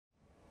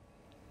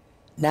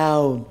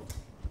Now,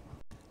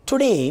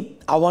 today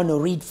I want to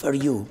read for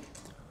you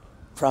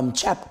from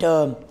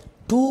chapter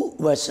 2,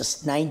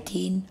 verses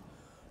 19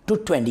 to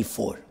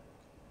 24.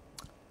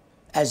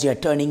 As you are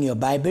turning your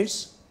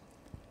Bibles,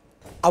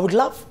 I would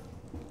love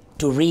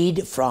to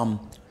read from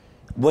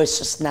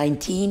verses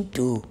 19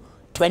 to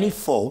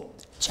 24,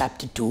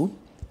 chapter 2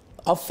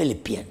 of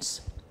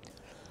Philippians.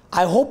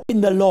 I hope in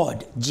the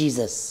Lord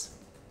Jesus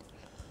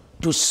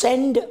to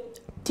send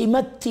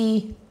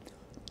Timothy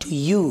to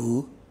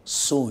you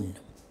soon,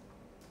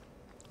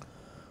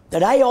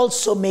 that I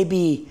also may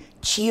be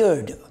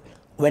cheered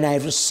when I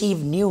receive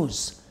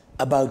news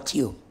about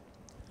you.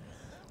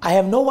 I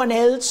have no one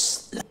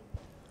else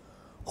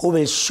who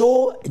will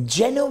show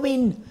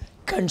genuine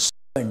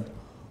concern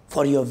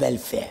for your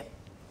welfare.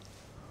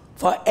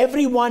 For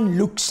everyone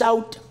looks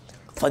out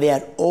for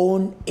their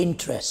own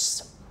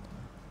interests,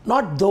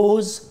 not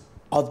those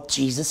of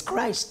Jesus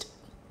Christ.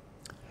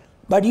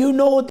 But you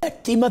know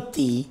that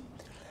Timothy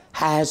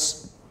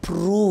has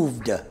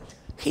proved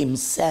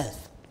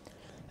himself,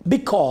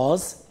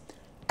 because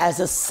as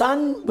a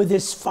son with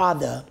his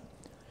father,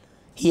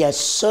 he has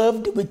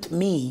served with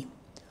me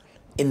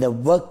in the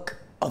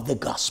work of the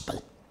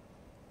gospel.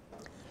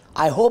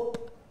 I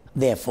hope,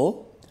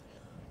 therefore,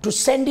 to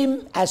send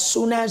him as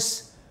soon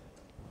as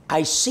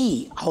I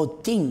see how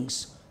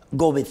things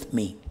go with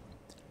me.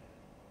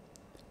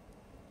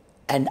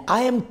 And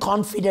I am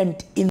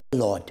confident in the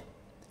Lord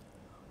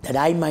that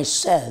I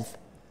myself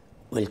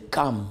will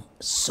come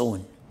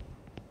soon.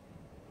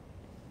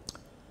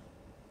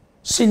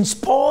 Since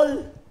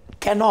Paul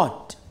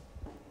cannot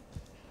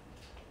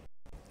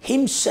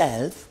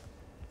himself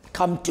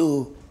come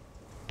to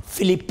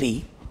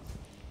Philippi,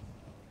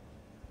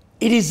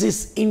 it is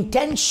his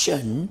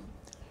intention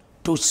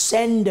to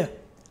send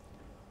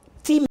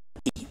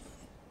Timothy.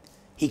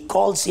 He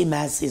calls him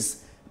as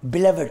his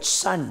beloved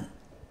son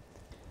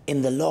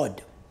in the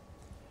Lord,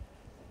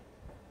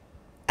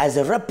 as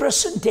a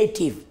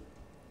representative,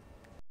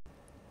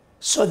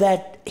 so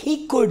that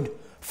he could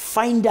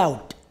find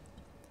out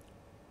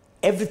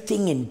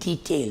everything in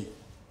detail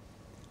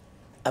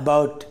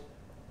about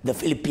the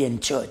Philippian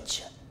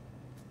church.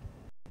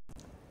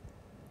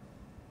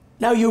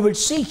 Now you will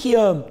see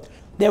here,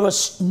 there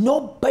was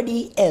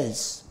nobody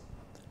else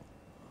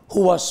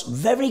who was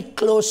very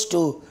close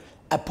to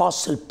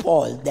Apostle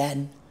Paul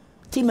than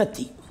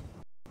Timothy.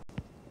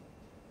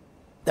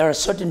 There are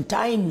certain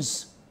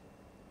times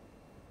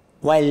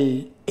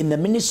while in the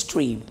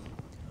ministry,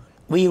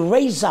 we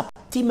raise up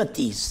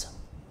Timothys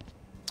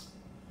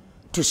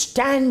to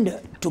stand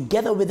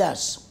together with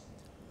us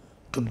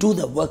to do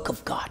the work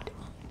of God.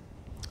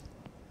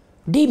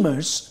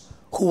 Demas,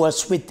 who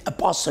was with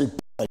Apostle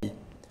Paul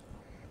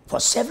for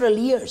several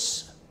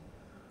years,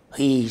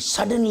 he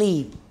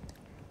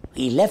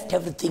left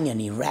everything and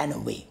he ran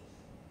away.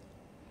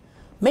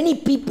 Many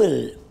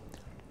people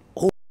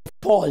who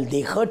Paul,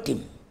 they hurt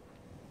him.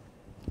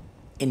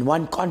 In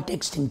one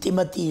context in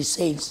Timothy, he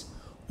says,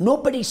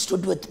 nobody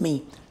stood with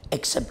me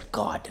except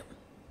God.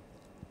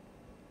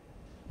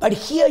 But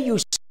here you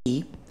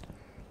see,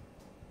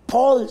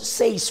 Paul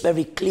says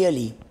very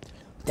clearly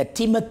that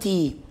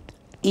Timothy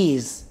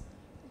is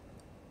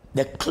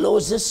the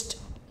closest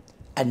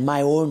and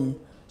my own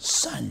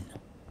son.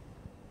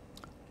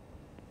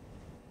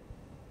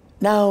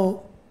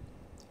 Now,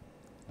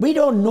 we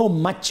don't know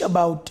much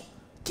about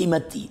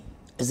Timothy,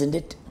 isn't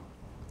it?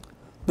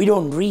 We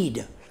don't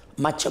read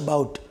much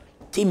about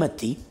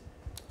Timothy.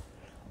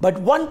 But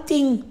one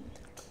thing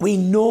we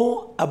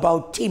know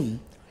about him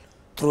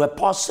through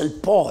Apostle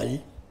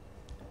Paul,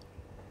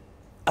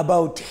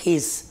 about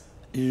his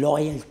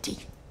loyalty.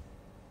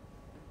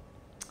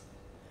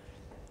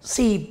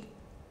 See,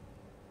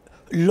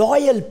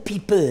 loyal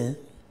people,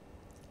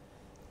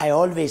 I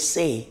always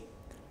say,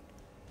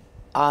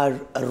 are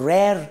a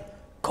rare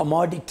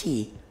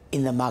commodity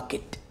in the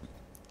market.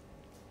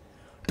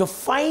 To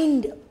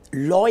find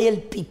loyal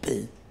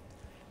people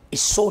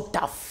is so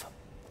tough,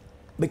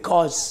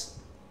 because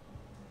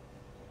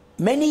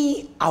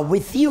many are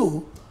with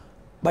you,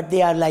 but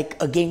they are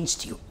like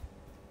against you.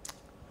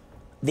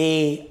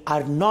 They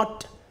are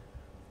not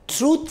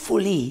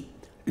truthfully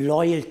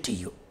loyal to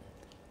you.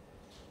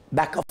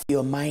 Back of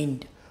your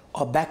mind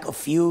or back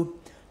of you,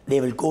 they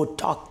will go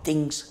talk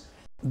things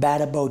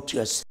bad about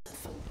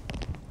yourself.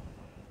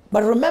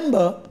 But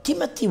remember,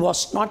 Timothy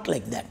was not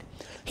like that.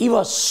 He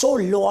was so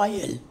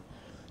loyal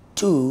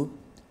to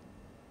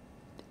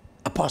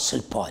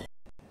Apostle Paul.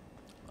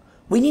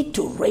 We need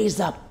to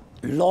raise up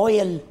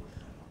loyal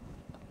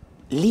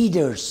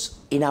leaders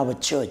in our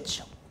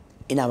church,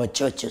 in our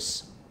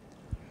churches,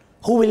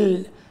 who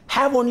will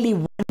have only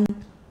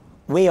one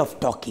way of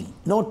talking,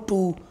 not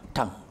two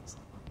tongues.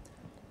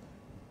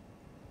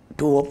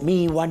 To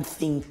me, one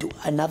thing, to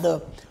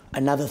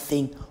another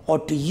thing, or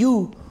to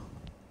you,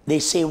 they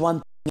say one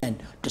thing,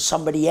 and to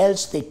somebody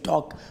else, they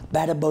talk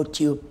bad about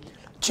you.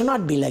 It should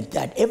not be like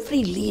that.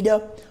 Every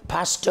leader,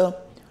 pastor,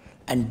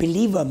 and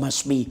believer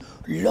must be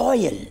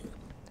loyal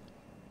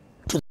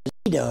to the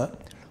leader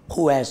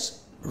who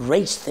has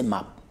raised them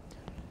up.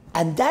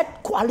 And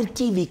that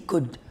quality we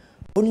could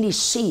only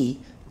see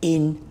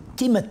in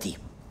Timothy.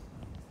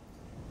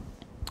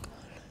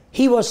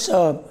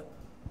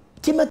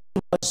 Timothy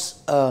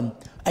was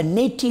a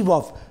native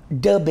of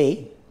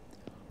Derbe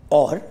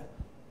or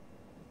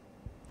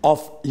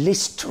of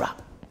Lystra.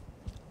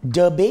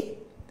 Derbe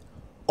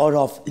or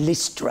of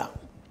Lystra.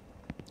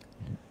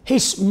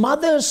 His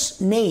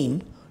mother's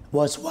name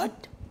was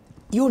what?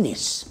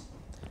 Eunice.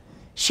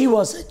 She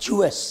was a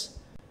Jewess.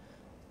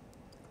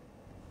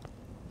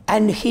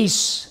 And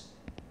his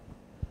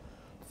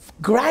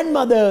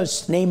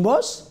grandmother's name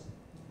was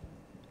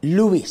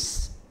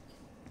Louis.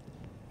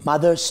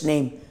 Mother's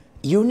name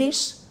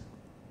Eunice,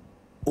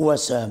 who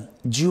was a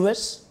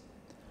Jewess,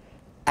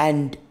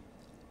 and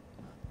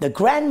the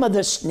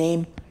grandmother's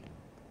name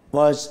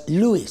was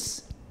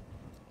Louis.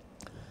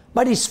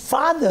 But his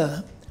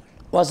father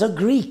was a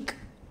Greek.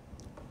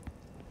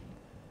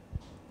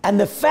 And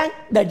the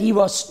fact that he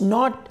was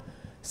not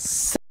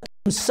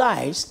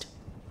circumcised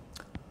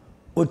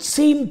would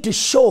seem to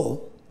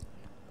show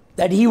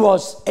that he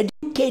was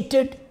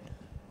educated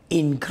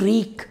in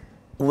Greek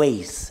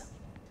ways.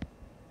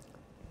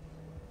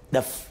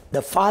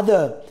 The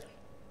father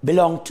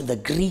belonged to the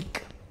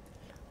Greek,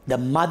 the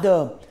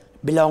mother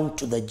belonged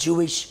to the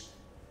Jewish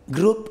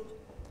group.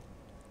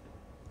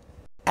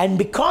 And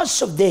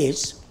because of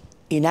this,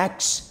 in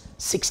Acts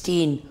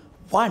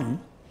 16:1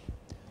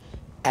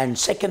 and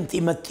 2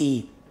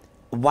 Timothy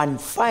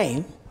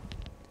 1:5,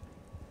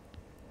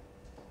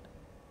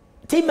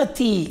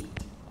 Timothy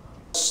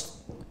was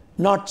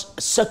not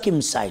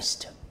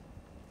circumcised.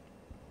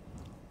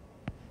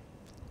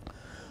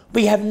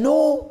 We have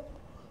no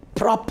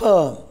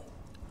proper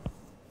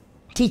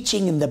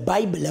teaching in the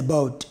Bible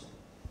about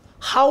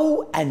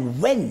how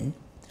and when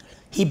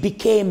he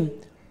became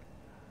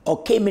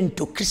or came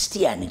into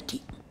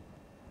Christianity.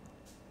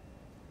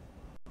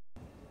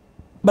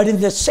 But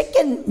in the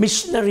second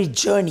missionary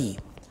journey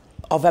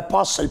of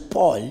Apostle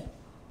Paul,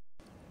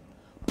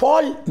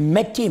 Paul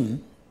met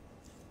him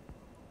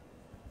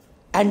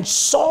and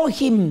saw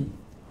him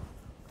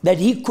that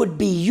he could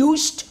be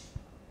used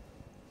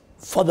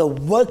for the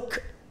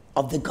work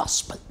of the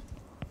gospel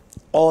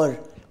or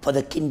for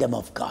the kingdom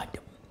of God.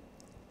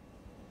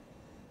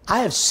 I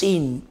have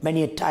seen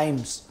many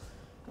times,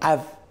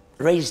 I've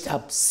raised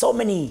up so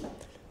many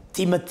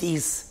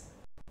Timothys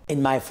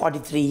in my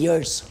 43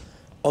 years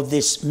of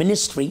this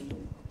ministry,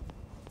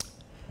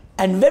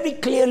 and very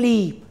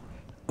clearly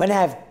when I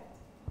have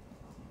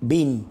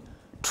been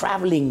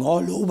traveling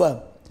all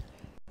over,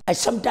 I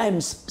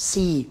sometimes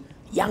see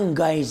young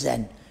guys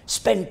and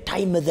spend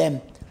time with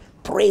them,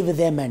 pray with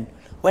them, and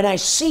when I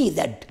see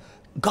that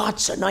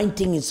God's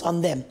anointing is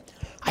on them,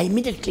 I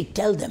immediately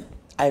tell them.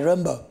 I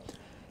remember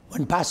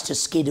when Pastor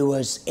Skidoo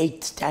was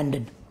 8th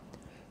standard,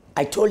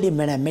 I told him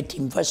when I met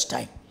him first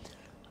time,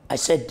 I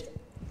said,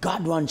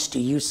 God wants to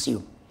use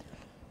you.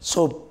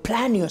 So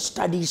plan your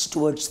studies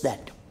towards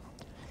that.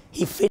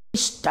 He finished,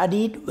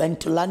 studied,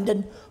 went to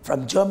London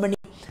from Germany,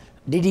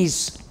 did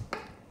his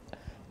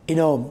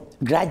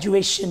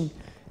graduation,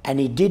 and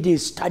he did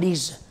his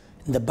studies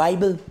in the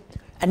Bible,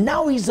 and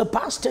now he's a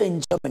pastor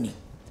in Germany.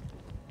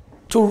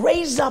 To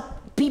raise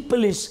up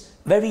people is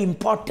very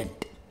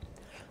important,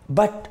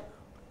 but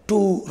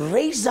to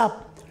raise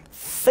up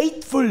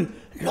faithful,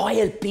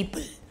 loyal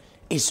people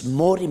is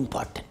more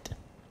important.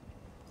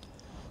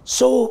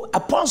 So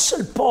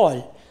Apostle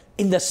Paul,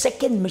 in the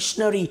second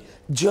missionary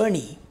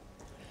journey,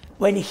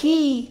 when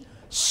he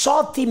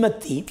saw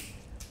Timothy,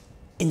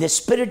 in the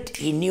spirit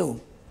he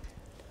knew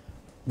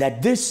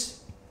that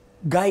this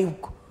guy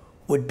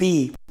would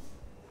be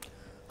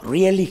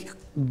really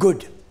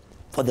good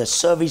for the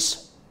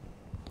service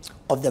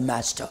of the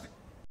master.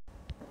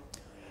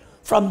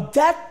 From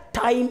that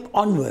time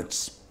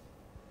onwards,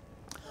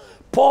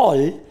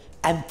 Paul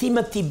and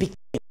Timothy became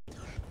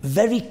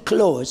very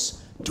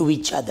close to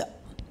each other.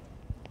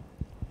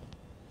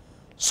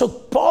 So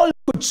Paul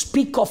could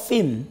speak of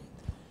him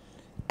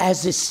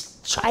as his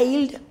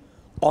child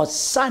or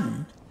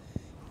son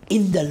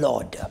in the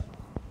Lord.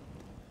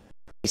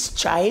 His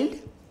child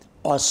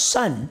or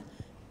son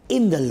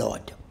in the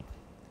Lord.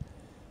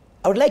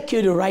 I would like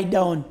you to write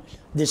down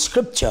the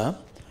scripture,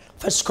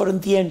 1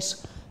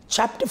 Corinthians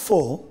chapter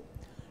 4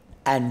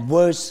 and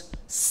verse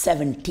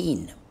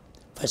 17.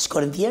 1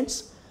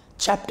 Corinthians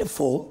chapter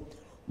 4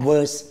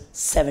 verse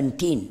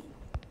 17.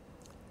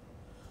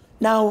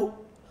 Now,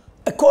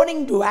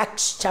 according to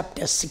Acts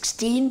chapter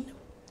 16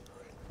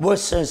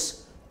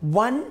 verses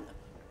 1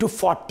 to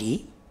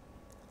 40,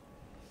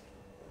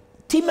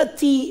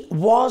 Timothy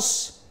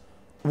was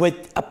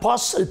with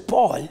Apostle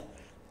Paul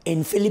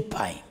in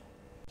Philippi.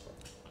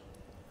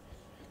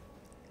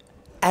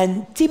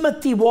 And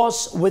Timothy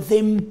was with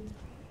him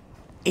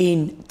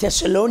in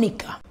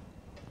Thessalonica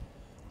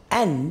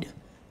and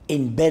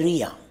in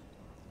Berea.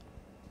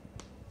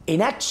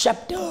 In Acts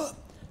chapter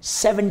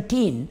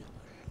 17,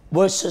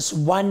 verses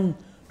 1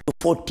 to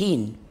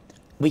 14,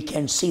 we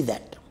can see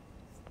that.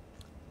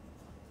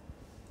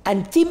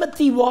 And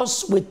Timothy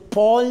was with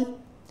Paul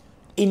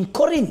in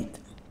Corinth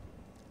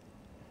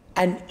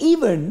and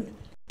even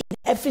in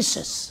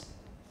Ephesus.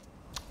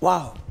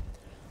 Wow,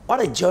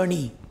 What a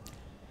journey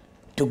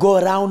to go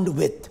around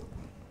with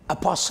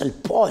Apostle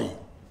Paul,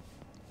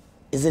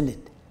 isn't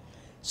it?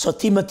 So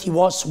Timothy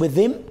was with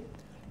him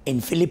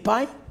in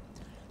Philippi,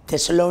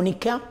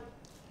 Thessalonica,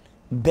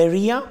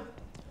 Berea,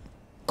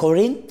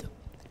 Corinth,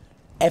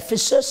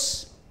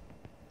 Ephesus,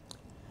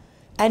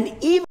 and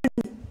even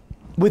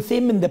with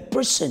him in the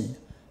prison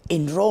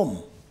in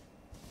Rome.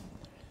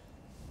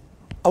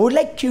 I would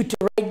like you to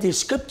write the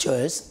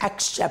scriptures,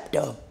 Acts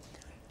chapter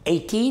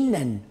 18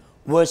 and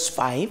verse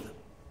 5,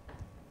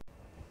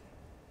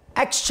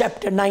 Acts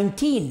chapter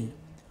 19,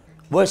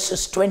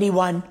 verses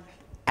 21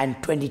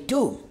 and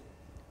 22.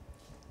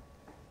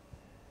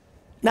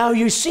 Now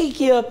you see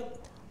here,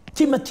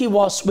 Timothy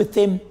was with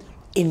him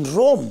in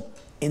Rome,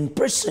 in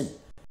prison.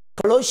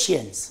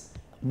 Colossians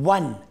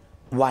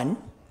 1:1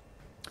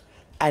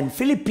 and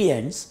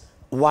Philippians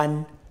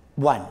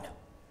 1:1.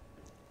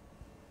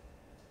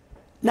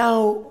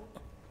 Now,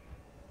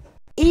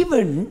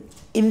 even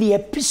in the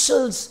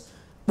epistles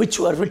which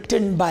were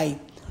written by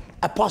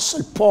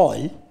Apostle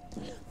Paul,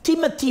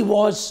 Timothy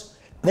was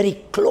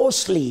very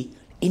closely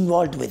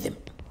involved with him.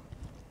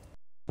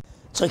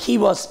 So he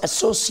was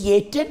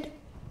associated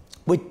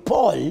with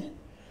Paul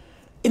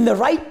in the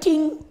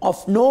writing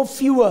of no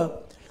fewer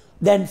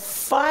than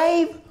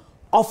 5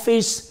 of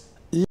his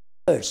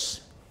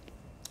letters.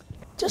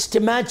 Just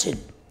imagine,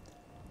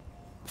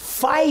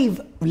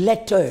 5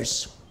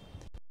 letters.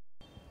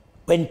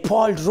 When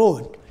Paul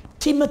wrote,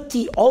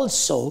 Timothy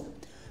also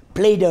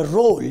played a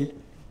role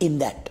in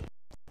that.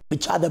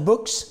 Which are the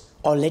books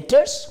or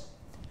letters?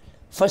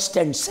 1st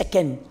and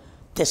 2nd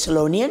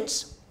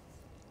Thessalonians,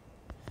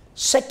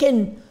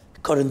 2nd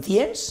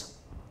Corinthians,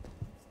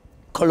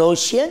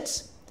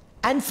 Colossians,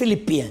 and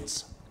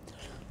Philippians.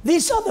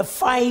 These are the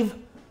 5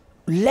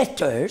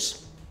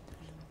 letters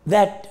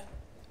that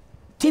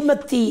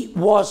Timothy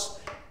was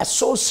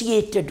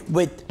associated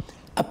with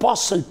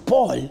Apostle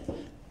Paul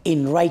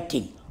in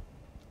writing.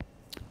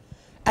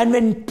 And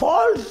when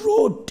Paul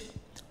wrote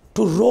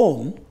to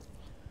Rome,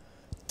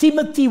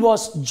 Timothy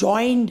was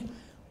joined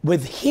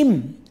with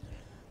him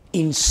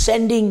in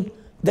sending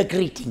the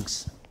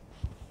greetings.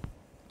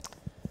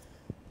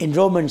 In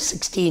Romans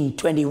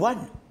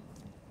 16:21.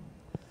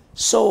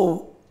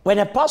 So when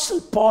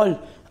Apostle Paul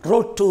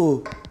wrote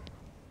to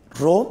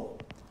Rome,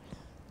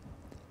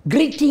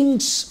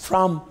 greetings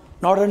from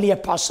not only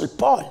Apostle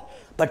Paul,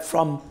 but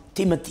from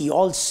Timothy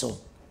also.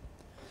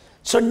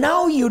 So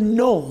now you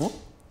know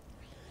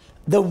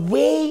the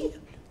way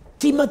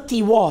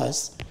Timothy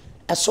was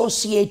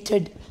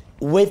associated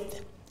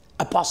with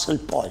Apostle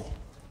Paul.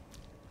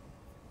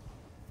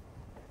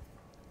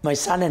 My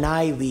son and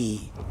I,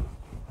 we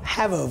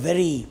have a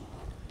very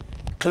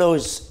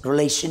close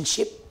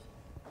relationship.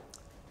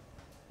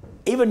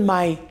 Even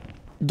my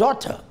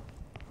daughter,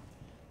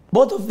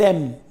 both of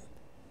them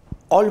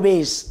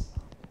always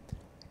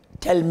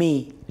tell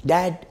me,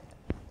 "Dad,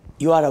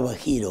 you are our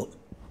hero."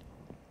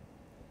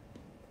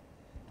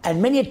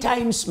 And many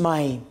times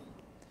my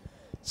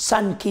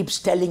son keeps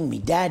telling me,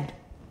 "Dad,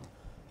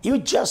 you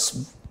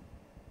just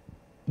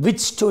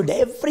withstood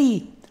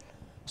every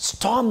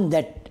storm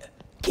that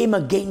came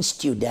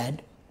against you,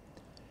 Dad.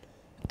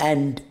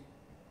 And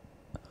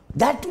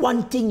that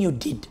one thing you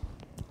did,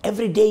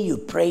 every day you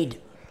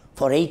prayed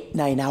for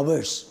 8-9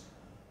 hours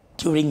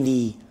during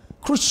the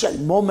crucial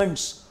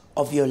moments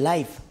of your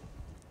life,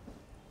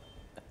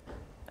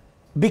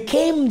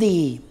 became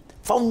the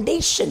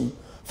foundation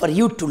for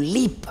you to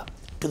leap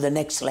to the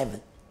next level."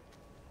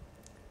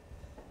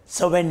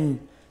 So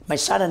when my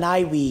son and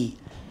I, we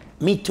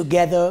meet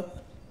together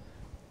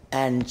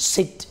and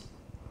sit,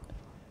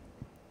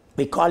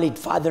 we call it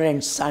Father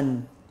and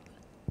Son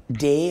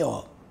Day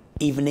or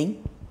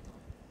evening.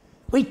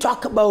 We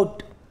talk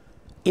about,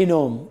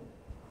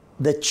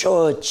 the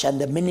church and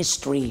the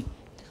ministry,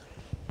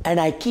 and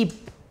I keep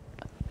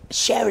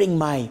sharing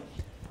my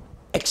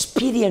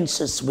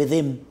experiences with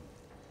him,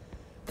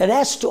 that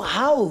as to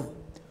how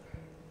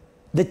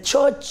the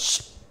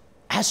church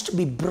has to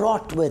be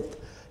brought with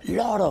a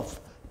lot of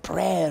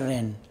prayer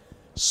and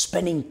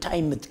spending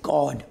time with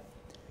God.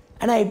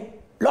 And a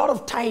lot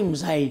of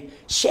times I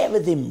share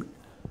with him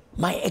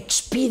my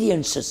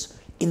experiences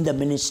in the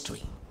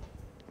ministry.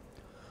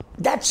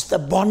 That's the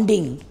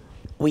bonding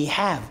we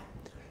have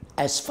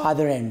as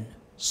father and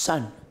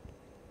son.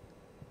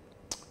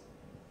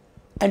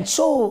 And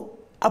so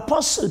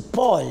Apostle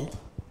Paul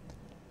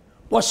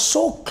was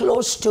so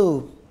close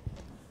to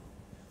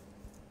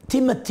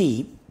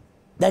Timothy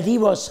that he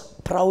was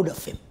proud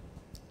of him.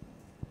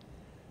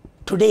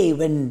 Today,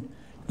 when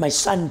my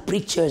son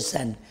preaches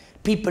and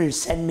people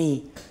send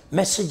me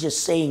messages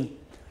saying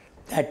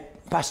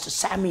that Pastor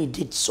Sammy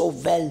did so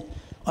well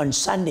on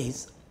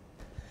Sundays,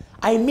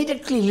 I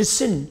immediately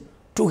listen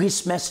to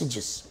his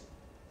messages.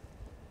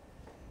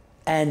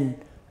 And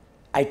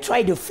I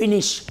try to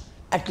finish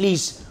at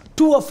least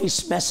 2 of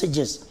his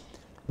messages.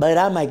 By the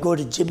time I go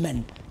to gym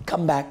and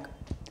come back,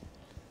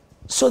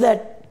 so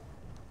that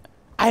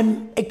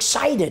I'm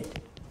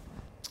excited.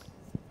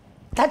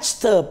 That's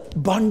the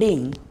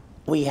bonding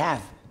we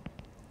have.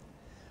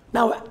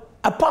 Now,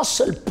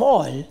 Apostle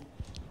Paul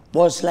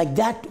was like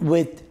that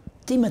with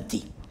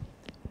Timothy.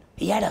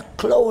 He had a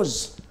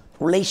close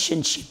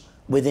relationship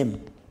with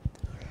him.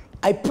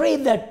 I pray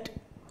that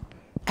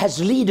as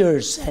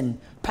leaders and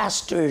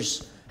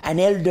pastors and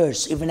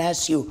elders, even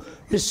as you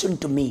listen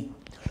to me,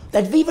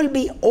 that we will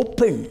be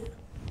open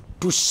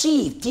to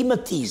see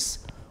Timothys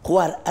who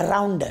are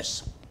around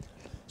us,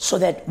 so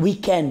that we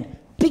can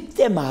pick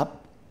them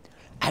up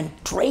and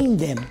train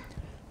them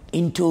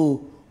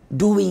into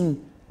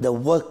doing the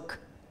work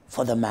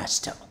for the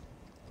Master.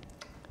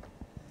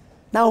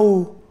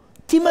 Now,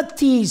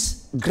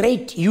 Timothy's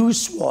great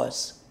use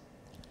was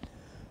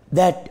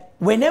that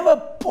whenever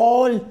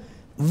Paul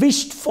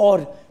wished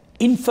for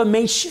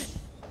information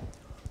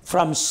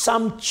from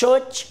some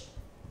church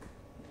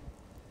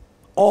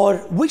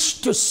or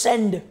wished to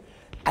send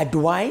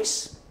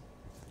advice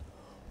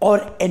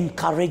or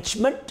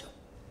encouragement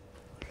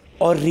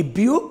or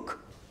rebuke,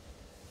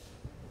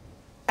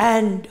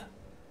 and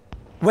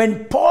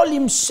when Paul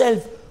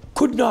himself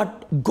could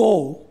not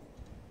go,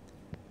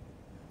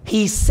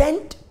 he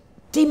sent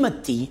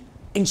Timothy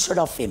instead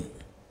of him.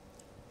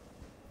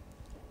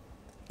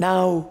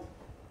 Now,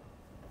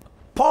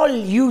 Paul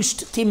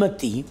used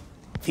Timothy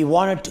if he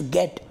wanted to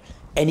get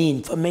any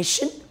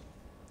information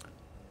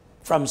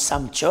from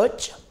some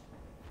church,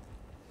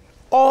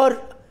 or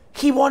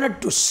he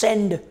wanted to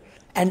send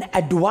an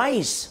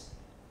advice,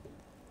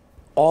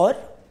 or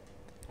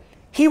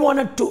he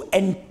wanted to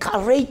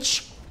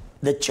encourage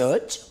the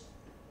church.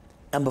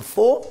 Number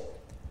 4,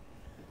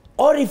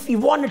 or if he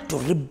wanted to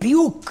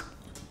rebuke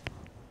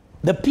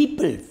the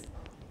people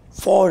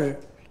for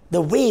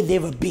the way they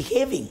were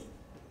behaving.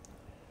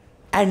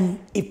 And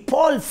if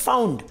Paul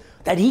found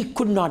that he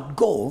could not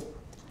go,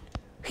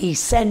 he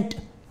sent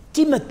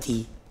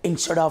Timothy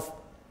instead of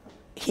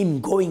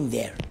him going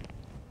there.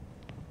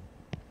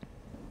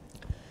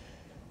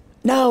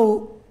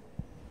 Now,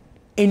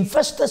 in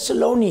 1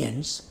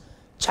 Thessalonians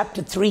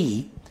chapter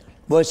 3,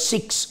 verse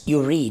 6,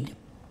 you read,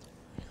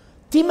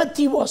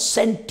 Timothy was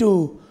sent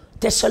to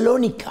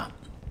Thessalonica.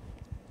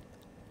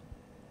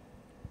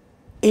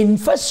 In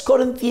 1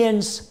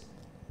 Corinthians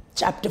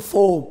chapter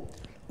 4,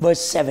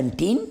 verse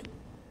 17,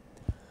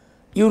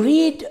 you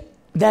read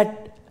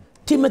that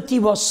Timothy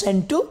was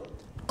sent to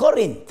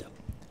Corinth.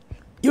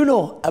 You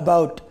know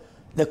about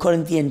the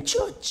Corinthian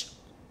church.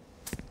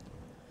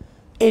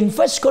 In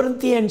 1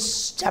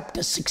 Corinthians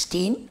chapter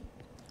 16,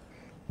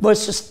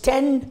 verses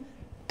 10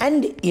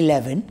 and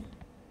 11,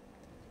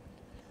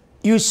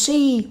 you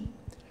see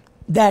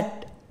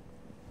that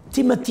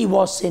Timothy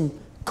was in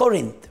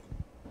Corinth.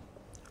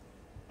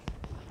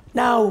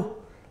 Now,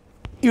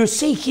 you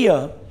see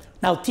here,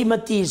 now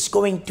Timothy is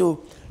going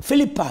to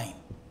Philippi.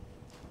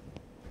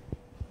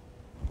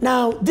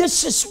 Now,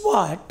 this is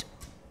what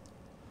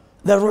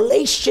the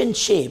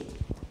relationship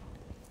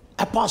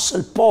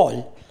Apostle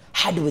Paul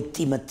had with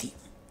Timothy.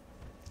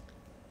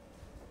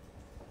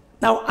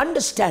 Now,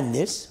 understand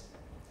this.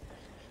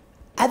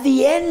 At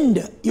the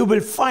end, you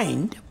will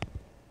find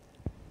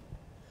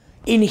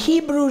in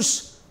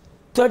Hebrews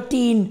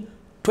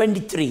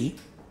 13:23,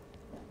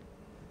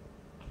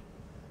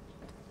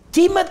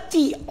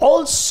 Timothy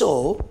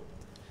also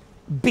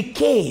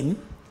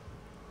became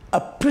a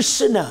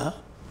prisoner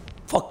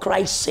for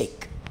Christ's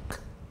sake.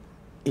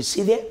 You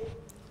see there?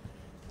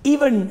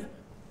 Even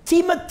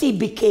Timothy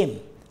became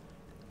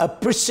a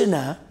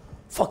prisoner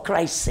for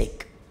Christ's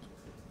sake.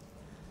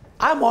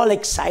 I'm all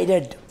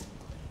excited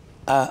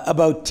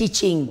about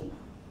teaching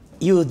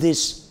you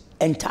this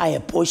entire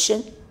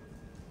portion.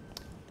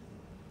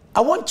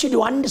 I want you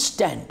to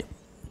understand,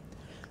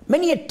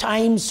 many a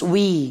times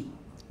we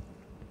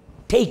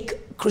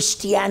take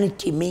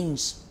Christianity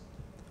means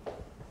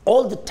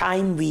all the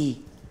time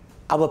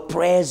our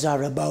prayers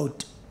are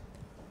about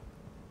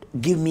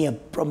give me a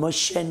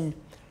promotion,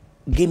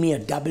 give me a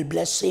double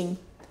blessing.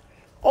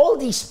 All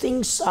these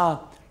things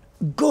are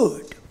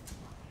good,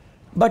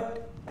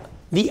 but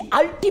the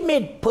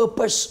ultimate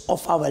purpose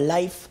of our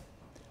life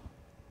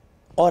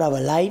or our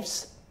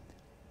lives,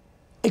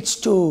 it's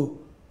to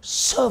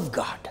serve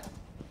God.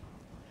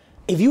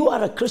 If you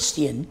are a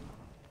Christian,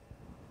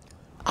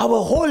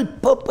 our whole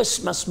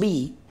purpose must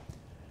be,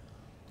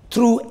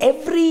 through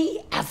every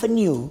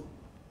avenue,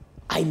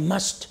 I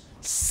must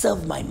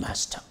serve my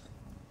Master.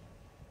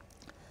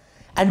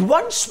 And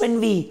once when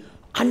we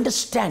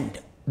understand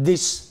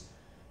this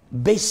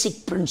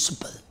basic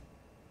principle,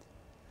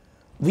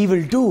 we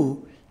will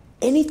do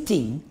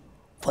anything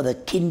for the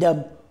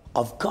kingdom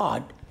of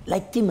God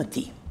like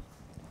Timothy.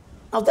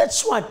 Now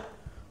that's what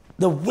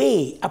the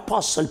way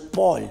Apostle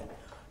Paul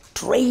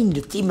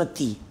trained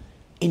Timothy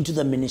into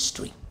the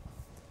ministry.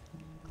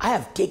 I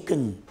have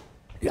taken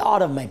a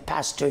lot of my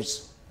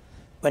pastors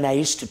when I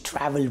used to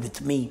travel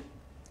with me,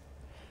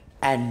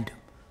 and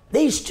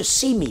they used to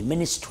see me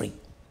ministering.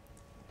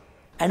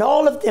 And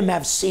all of them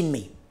have seen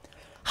me,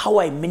 how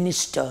I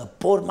minister,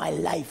 pour my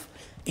life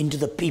into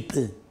the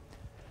people.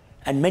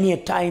 And many a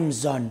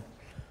times when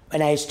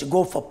I used to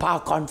go for power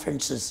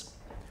conferences,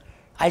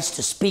 I used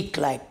to speak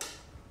like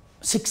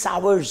 6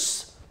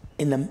 hours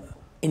in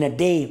a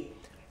day,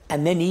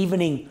 and then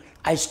evening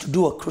I used to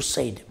do a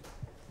crusade.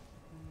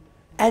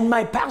 And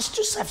my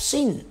pastors have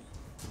seen.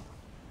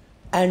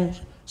 And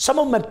some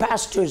of my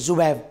pastors who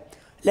have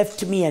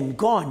left me and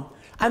gone,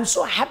 I'm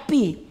so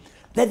happy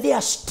that they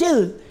are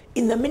still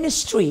in the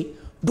ministry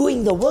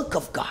doing the work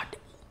of God.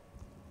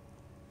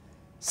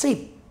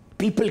 See,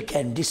 people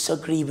can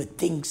disagree with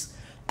things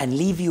and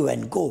leave you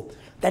and go.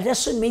 That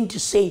doesn't mean to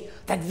say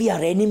that we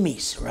are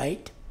enemies,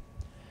 right?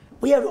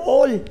 We are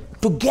all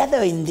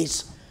together in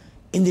this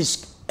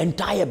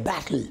entire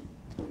battle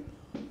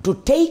to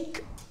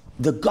take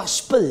the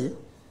gospel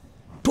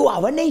to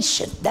our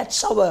nation.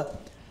 That's our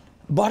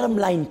bottom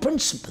line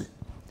principle.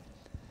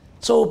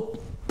 So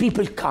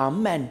people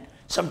come, and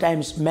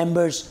sometimes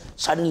members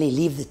suddenly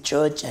leave the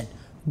church and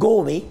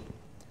go away.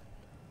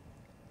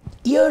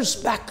 Years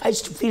back, I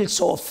used to feel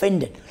so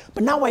offended.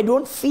 But now I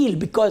don't feel,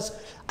 because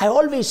I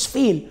always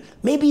feel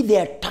maybe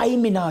their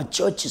time in our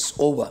church is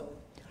over.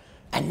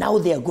 And now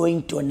they are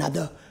going to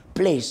another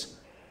place.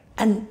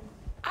 And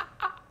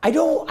I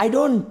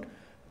don't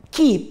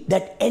keep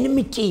that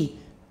enmity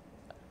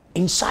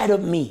inside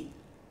of me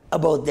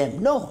about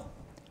them. No.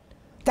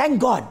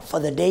 Thank God for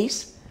the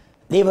days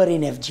they were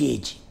in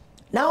FGAG.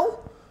 Now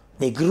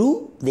they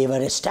grew, they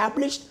were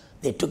established,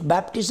 they took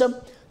baptism,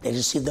 they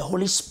received the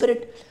Holy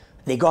Spirit,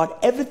 they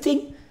got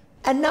everything,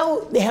 and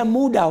now they have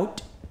moved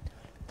out.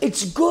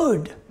 It's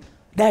good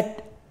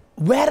that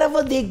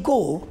wherever they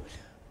go,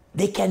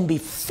 they can be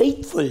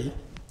faithful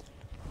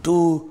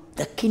to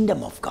the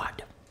kingdom of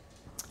God.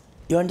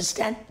 You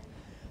understand?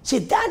 See,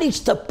 that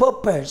is the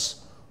purpose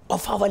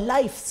of our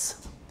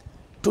lives,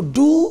 to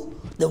do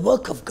the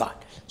work of God.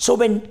 So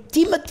when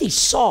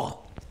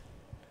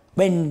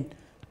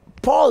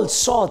Paul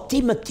saw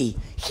Timothy,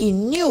 he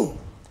knew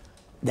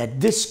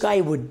that this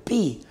guy would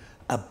be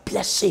a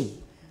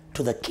blessing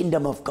to the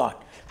kingdom of God.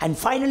 And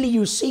finally,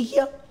 you see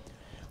here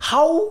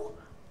how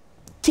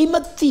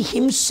Timothy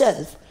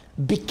himself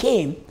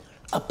became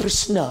a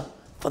prisoner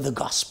for the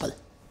gospel.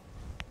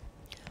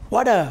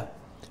 What an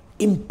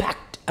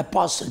impact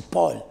Apostle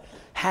Paul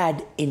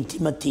had in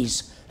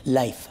Timothy's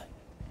life.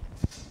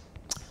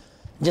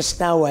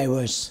 Just now I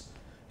was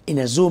in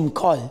a Zoom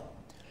call,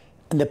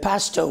 and the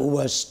pastor who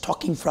was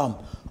talking from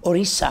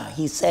Orissa,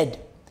 he said,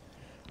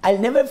 I'll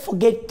never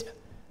forget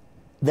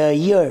the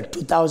year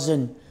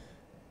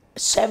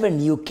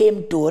 2007, you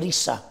came to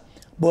Orissa,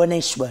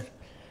 Bhubaneswar,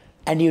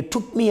 and you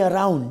took me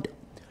around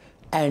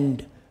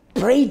and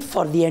prayed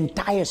for the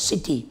entire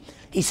city.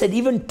 He said,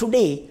 even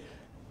today,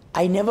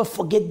 I never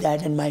forget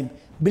that, and my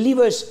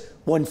believers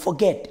won't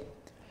forget.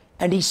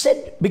 And he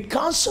said,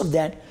 because of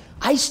that,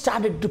 I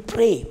started to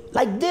pray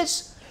like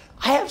this.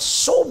 I have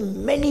so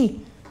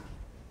many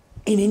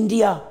in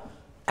India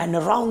and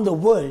around the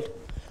world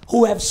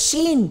who have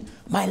seen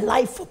my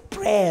life of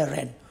prayer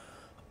and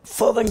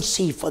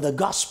fervency for the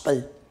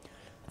gospel.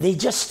 They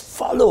just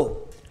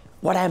follow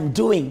what I'm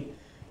doing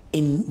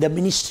in the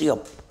ministry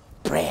of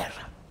prayer.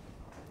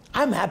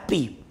 I'm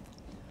happy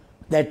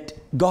that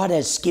God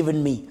has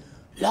given me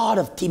a lot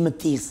of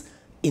Timothys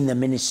in the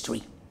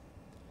ministry.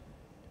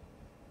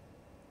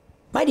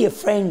 My dear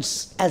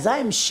friends, as I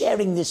am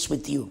sharing this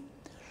with you,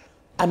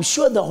 I'm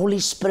sure the Holy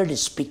Spirit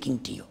is speaking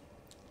to you.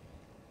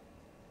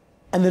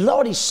 And the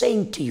Lord is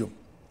saying to you,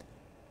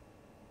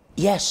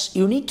 yes,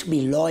 you need to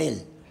be loyal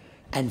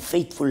and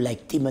faithful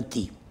like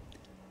Timothy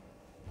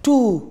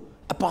to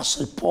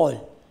Apostle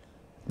Paul,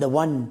 the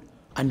one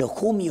under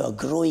whom you are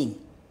growing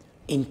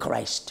in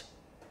Christ.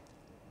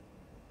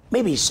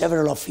 Maybe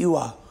several of you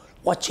are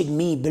watching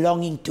me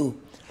belonging to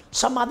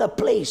some other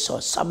place or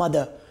some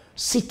other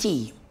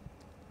city,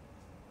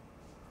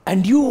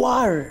 and you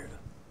are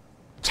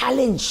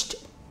challenged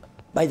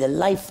by the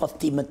life of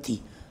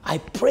Timothy. I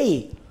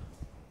pray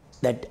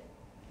that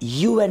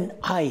you and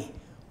I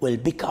will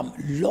become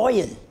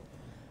loyal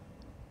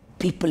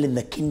people in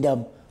the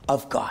kingdom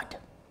of God.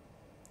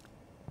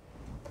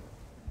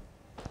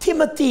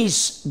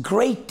 Timothy's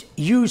great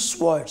use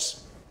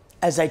was,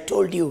 as I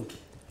told you,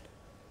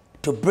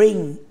 to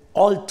bring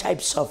all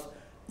types of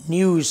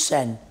news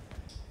and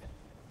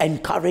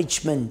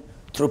encouragement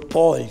through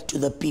Paul to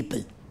the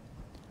people.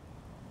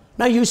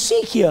 Now you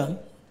see here,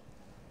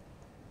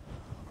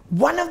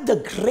 one of the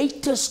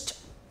greatest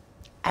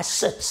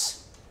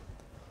assets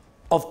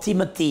of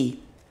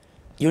Timothy,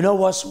 you know,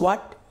 was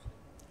what?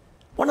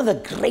 One of the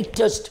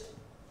greatest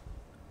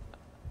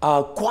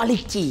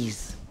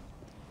qualities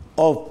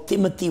of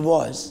Timothy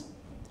was,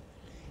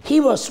 he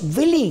was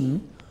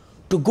willing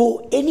to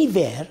go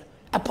anywhere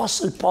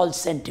Apostle Paul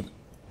sent him.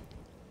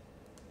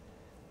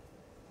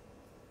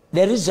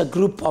 There is a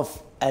group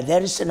of,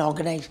 there is an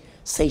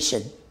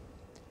organization,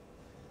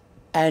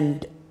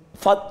 and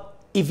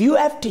if you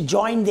have to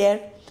join there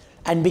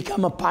and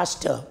become a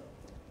pastor,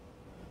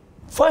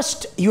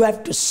 first you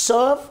have to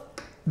serve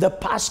the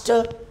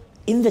pastor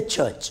in the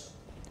church.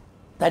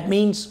 That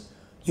means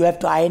you have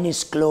to iron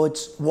his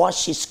clothes,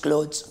 wash his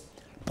clothes,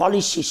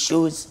 polish his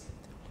shoes,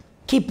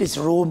 keep his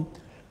room,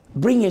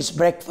 bring his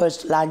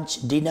breakfast,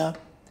 lunch, dinner.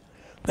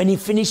 When he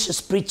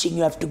finishes preaching,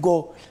 you have to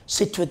go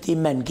sit with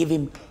him and give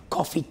him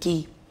coffee,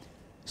 tea,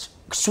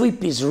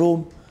 sweep his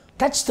room.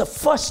 That's the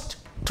first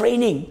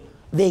training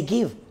they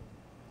give.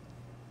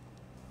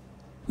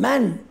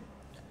 Man,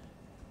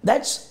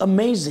 that's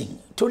amazing.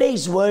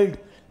 Today's world,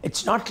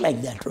 it's not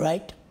like that,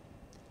 right?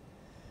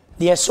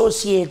 The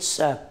associates,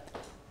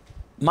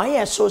 my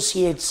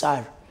associates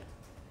are,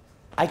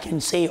 I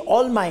can say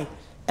all my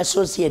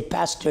associate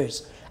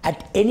pastors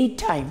at any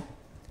time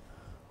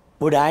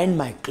would iron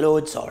my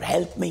clothes or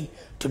help me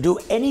to do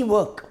any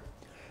work.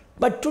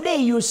 But today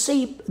you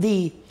see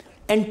the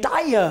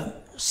entire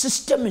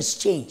system is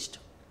changed.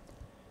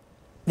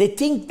 They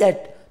think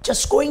that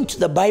just going to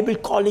the Bible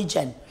college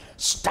and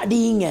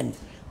studying and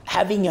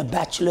having a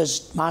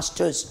bachelor's,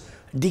 master's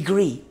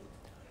degree,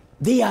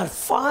 they are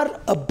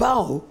far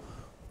above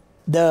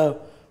the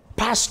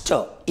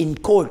pastor, in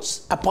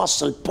quotes,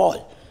 Apostle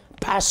Paul,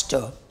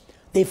 pastor.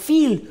 They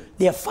feel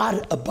they are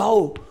far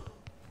above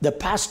the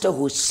pastor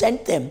who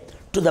sent them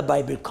to the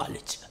Bible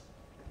college.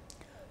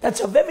 That's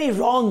a very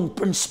wrong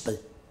principle.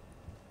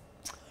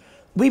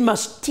 We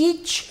must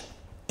teach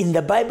in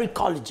the Bible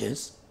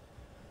colleges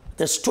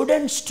the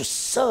students to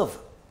serve,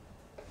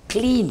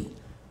 clean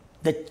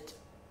the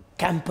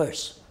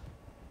campus,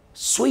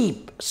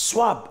 sweep,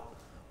 swab,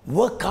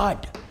 work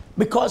hard.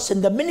 Because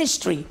in the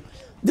ministry,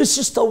 this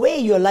is the way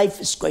your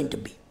life is going to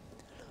be.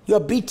 Your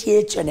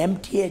BTH and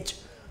MTH,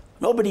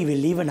 nobody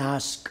will even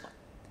ask.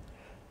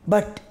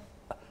 But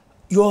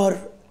your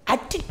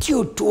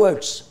attitude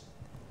towards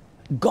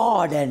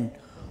God and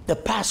the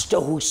pastor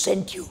who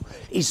sent you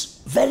is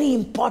very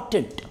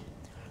important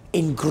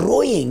in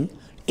growing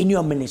in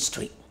your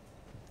ministry.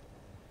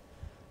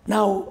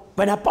 Now,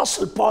 when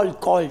Apostle Paul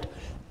called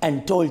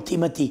and told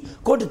Timothy,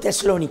 go to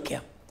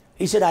Thessalonica,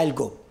 he said, I'll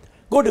go.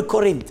 Go to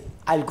Corinth,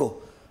 I'll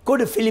go. Go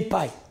to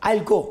Philippi,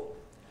 I'll go.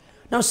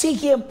 Now see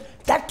here,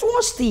 that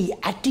was the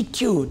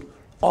attitude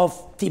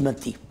of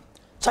Timothy.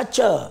 Such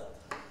a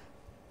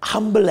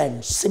humble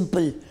and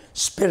simple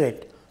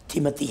spirit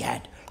Timothy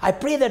had. I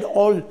pray that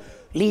all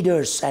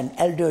leaders and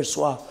elders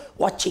who are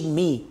watching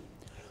me,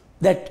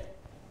 that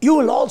you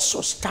will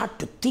also start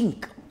to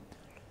think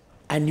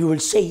and you will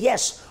say,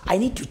 yes, I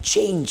need to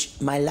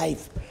change my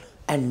life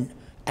and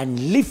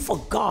live for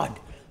God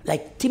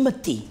like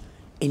Timothy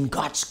in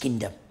God's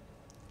kingdom.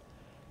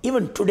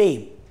 Even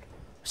today,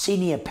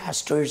 senior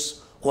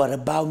pastors who are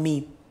above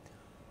me,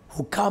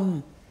 who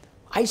come,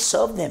 I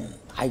serve them.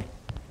 I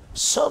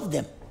serve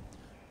them.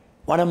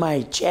 One of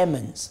my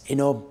chairmen,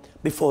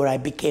 before I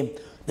became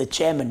the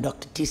chairman,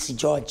 Dr. T.C.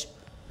 George,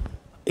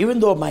 even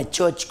though my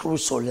church grew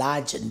so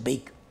large and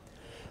big,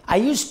 I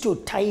used to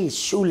tie his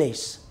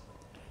shoelace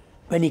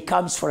when he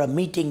comes for a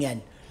meeting,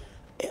 and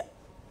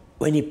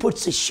when he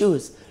puts his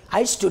shoes, I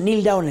used to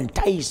kneel down and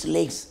tie his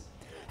legs.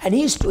 And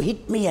he used to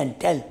hit me and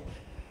tell,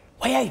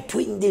 why are you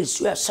doing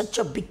this? You have such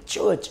a big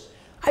church.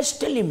 I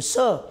used to tell him,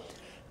 sir,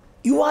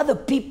 you are the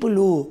people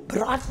who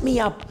brought me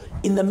up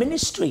in the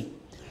ministry.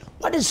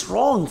 What is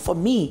wrong for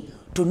me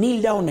to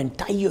kneel down and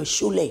tie your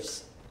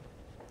shoelace?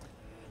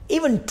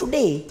 Even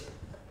today,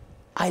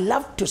 I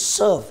love to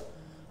serve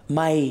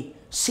my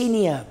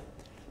senior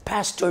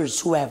pastors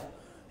who have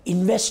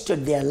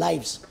invested their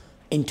lives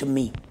into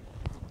me.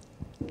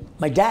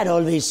 My dad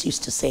always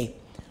used to say,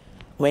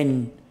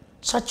 when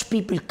such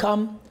people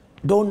come,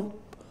 don't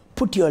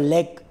put your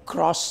leg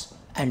cross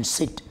and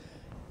sit.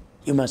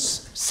 You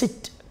must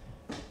sit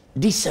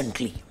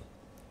decently.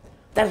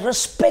 That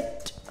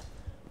respect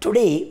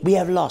today we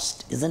have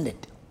lost, isn't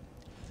it?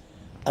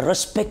 A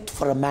respect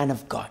for a man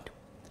of God,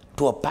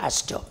 to a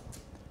pastor,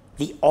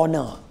 the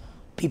honor,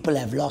 people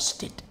have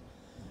lost it.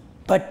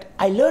 But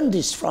I learned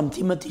this from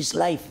Timothy's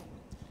life.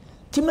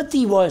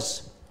 Timothy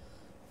was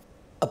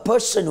a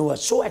person who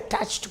was so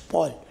attached to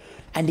Paul,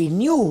 and he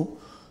knew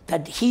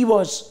that he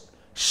was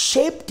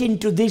shaped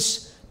into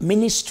this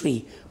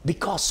ministry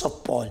because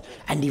of Paul,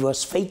 and he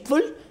was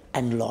faithful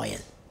and loyal.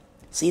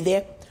 See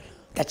there?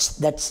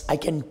 That's I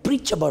can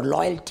preach about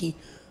loyalty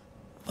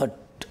for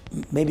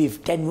maybe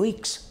 10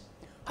 weeks.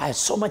 I have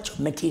so much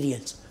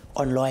materials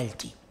on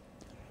loyalty.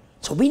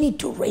 So we need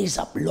to raise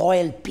up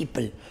loyal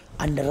people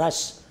under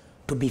us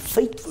to be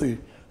faithful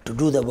to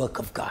do the work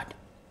of God.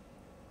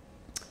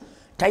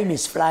 Time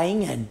is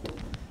flying, and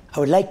I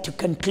would like to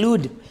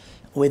conclude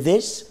with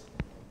this.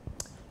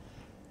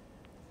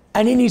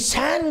 And in his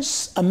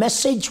hands, a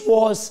message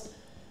was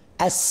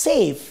as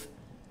safe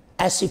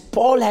as if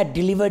Paul had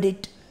delivered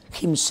it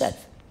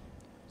himself.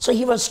 So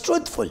he was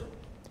truthful.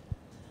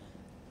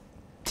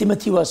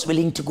 Timothy was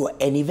willing to go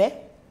anywhere.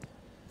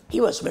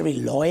 He was very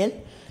loyal,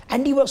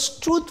 and he was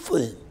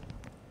truthful,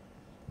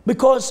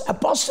 because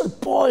Apostle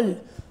Paul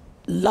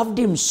loved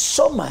him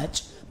so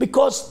much,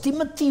 because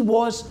Timothy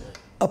was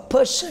a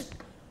person.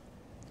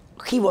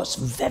 He was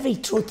very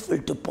truthful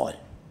to Paul.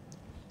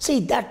 See,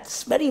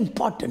 that's very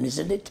important,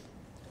 isn't it?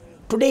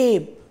 Today,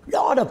 a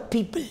lot of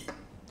people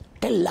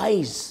tell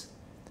lies.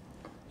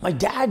 My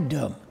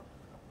dad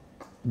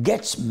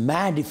gets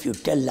mad if you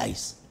tell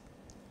lies.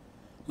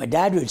 My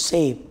dad will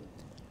say,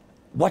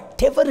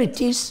 whatever it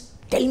is,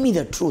 tell me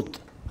the truth.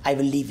 I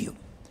will leave you.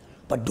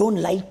 But don't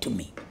lie to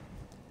me.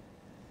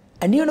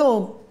 And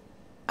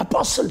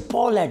Apostle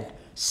Paul had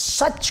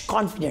such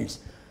confidence.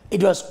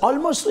 It was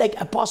almost like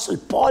Apostle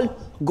Paul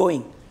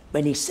going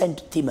when he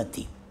sent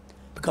Timothy.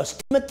 Because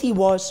Timothy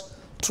was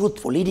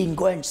truthful. He didn't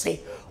go and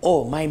say,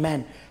 oh, my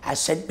man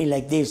has sent me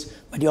like this,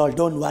 but you all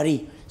don't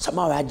worry.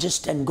 Somehow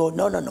adjust and go.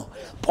 No, no, no.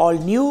 Paul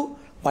knew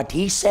what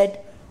he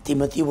said,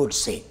 Timothy would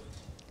say.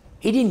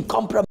 He didn't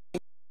compromise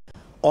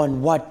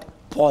on what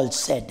Paul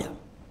said.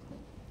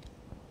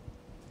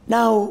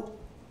 Now,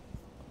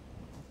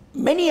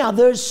 many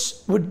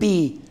others would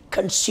be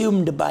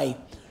consumed by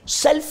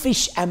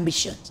selfish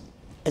ambitions,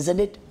 isn't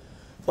it?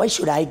 Why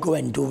should I go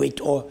and do it?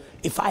 Or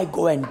if I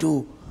go and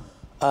do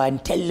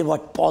and tell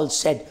what Paul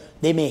said,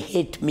 they may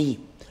hate me.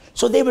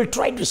 So they will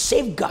try to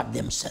safeguard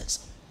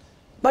themselves.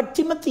 But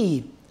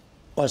Timothy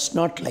was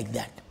not like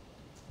that.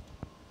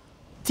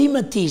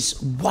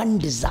 Timothy's one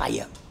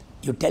desire,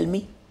 you tell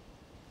me?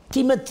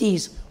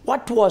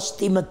 What was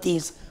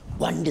Timothy's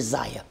one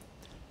desire?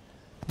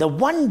 The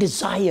one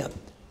desire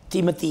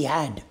Timothy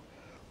had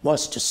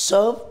was to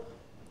serve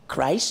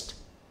Christ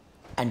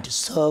and to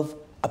serve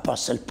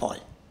Apostle Paul.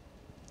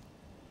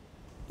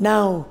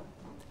 Now,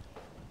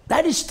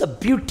 that is the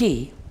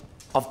beauty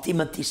of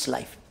Timothy's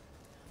life.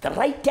 The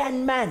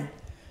right-hand man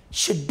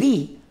should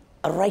be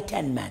a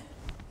right-hand man.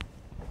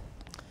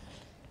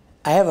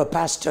 I have a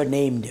pastor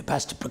named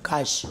Pastor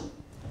Prakash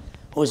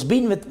who has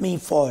been with me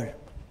for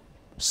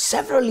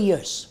several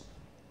years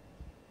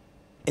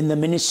in the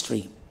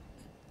ministry.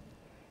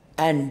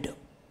 And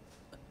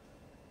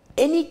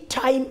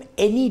anytime,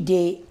 any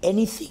day,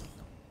 anything,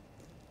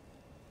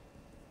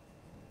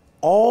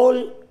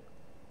 all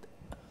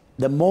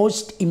the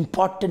most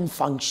important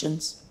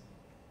functions,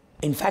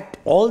 in fact,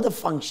 all the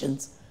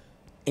functions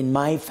in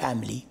my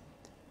family,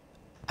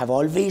 I've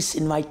always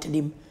invited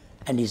him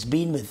and he's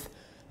been with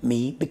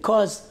me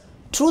because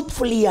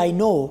truthfully I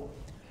know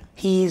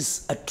he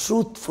is a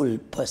truthful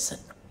person.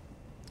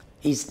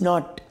 He's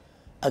not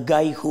a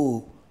guy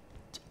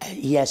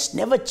he has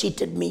never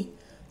cheated me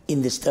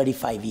in this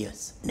 35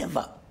 years,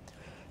 never.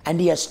 And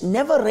he has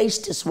never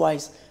raised his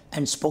voice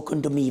and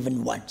spoken to me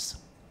even once.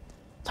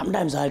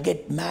 Sometimes I'll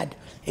get mad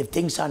if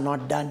things are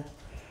not done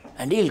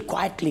and he'll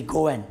quietly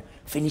go and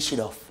finish it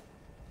off.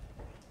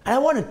 And I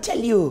want to tell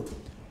you,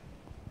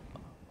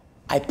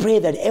 I pray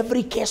that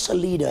every castle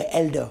leader,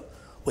 elder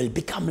will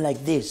become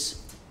like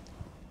this.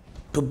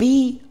 To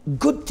be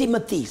good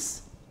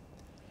Timothys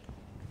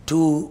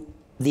to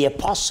the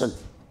apostle,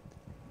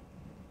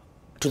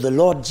 to the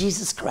Lord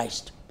Jesus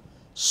Christ,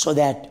 so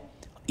that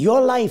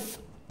your life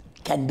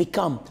can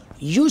become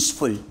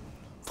useful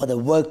for the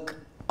work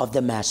of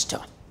the Master.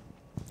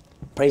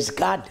 Praise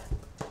God.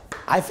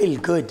 I feel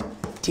good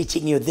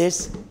teaching you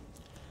this,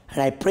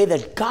 and I pray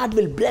that God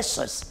will bless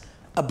us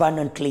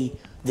abundantly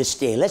this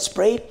day. Let's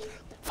pray.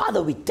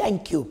 Father, we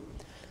thank you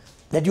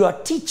that you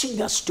are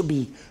teaching us to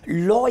be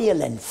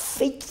loyal and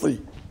faithful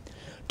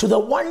to the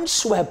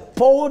ones who have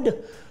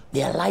poured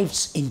their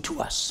lives into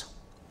us.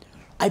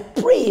 I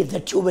pray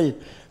that you will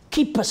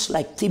keep us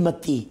like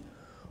Timothy,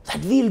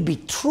 that we'll be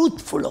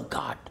truthful, oh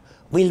God,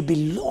 we'll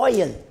be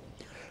loyal,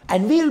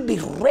 and we'll be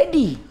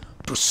ready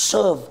to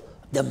serve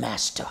the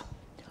Master.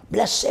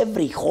 Bless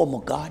every home, oh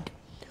God.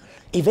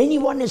 If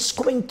anyone is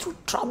going through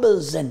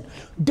troubles and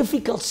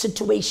difficult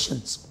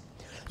situations,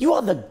 you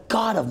are the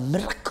God of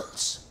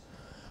miracles.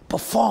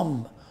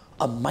 Perform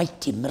a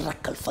mighty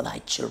miracle for thy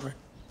children.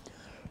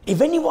 If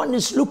anyone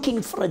is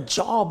looking for a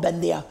job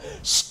and they are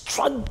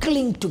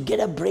struggling to get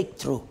a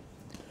breakthrough,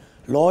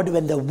 Lord,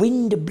 when the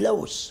wind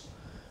blows,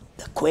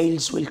 the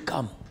quails will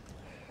come.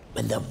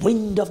 When the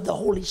wind of the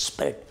Holy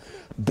Spirit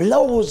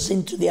blows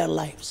into their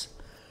lives,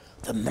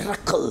 the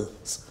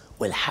miracles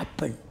will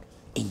happen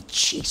in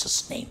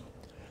Jesus' name.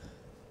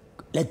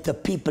 Let the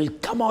people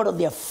come out of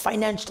their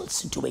financial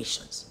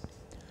situations.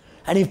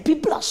 And if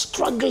people are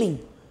struggling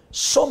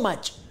so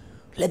much,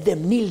 let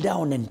them kneel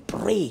down and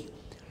pray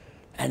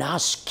and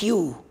ask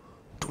you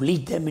to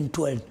lead them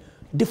into a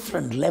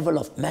different level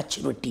of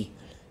maturity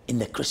in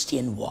the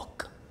Christian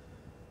walk.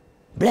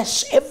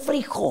 Bless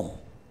every home.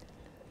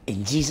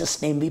 In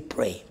Jesus' name we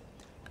pray.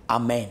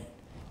 Amen.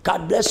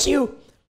 God bless you.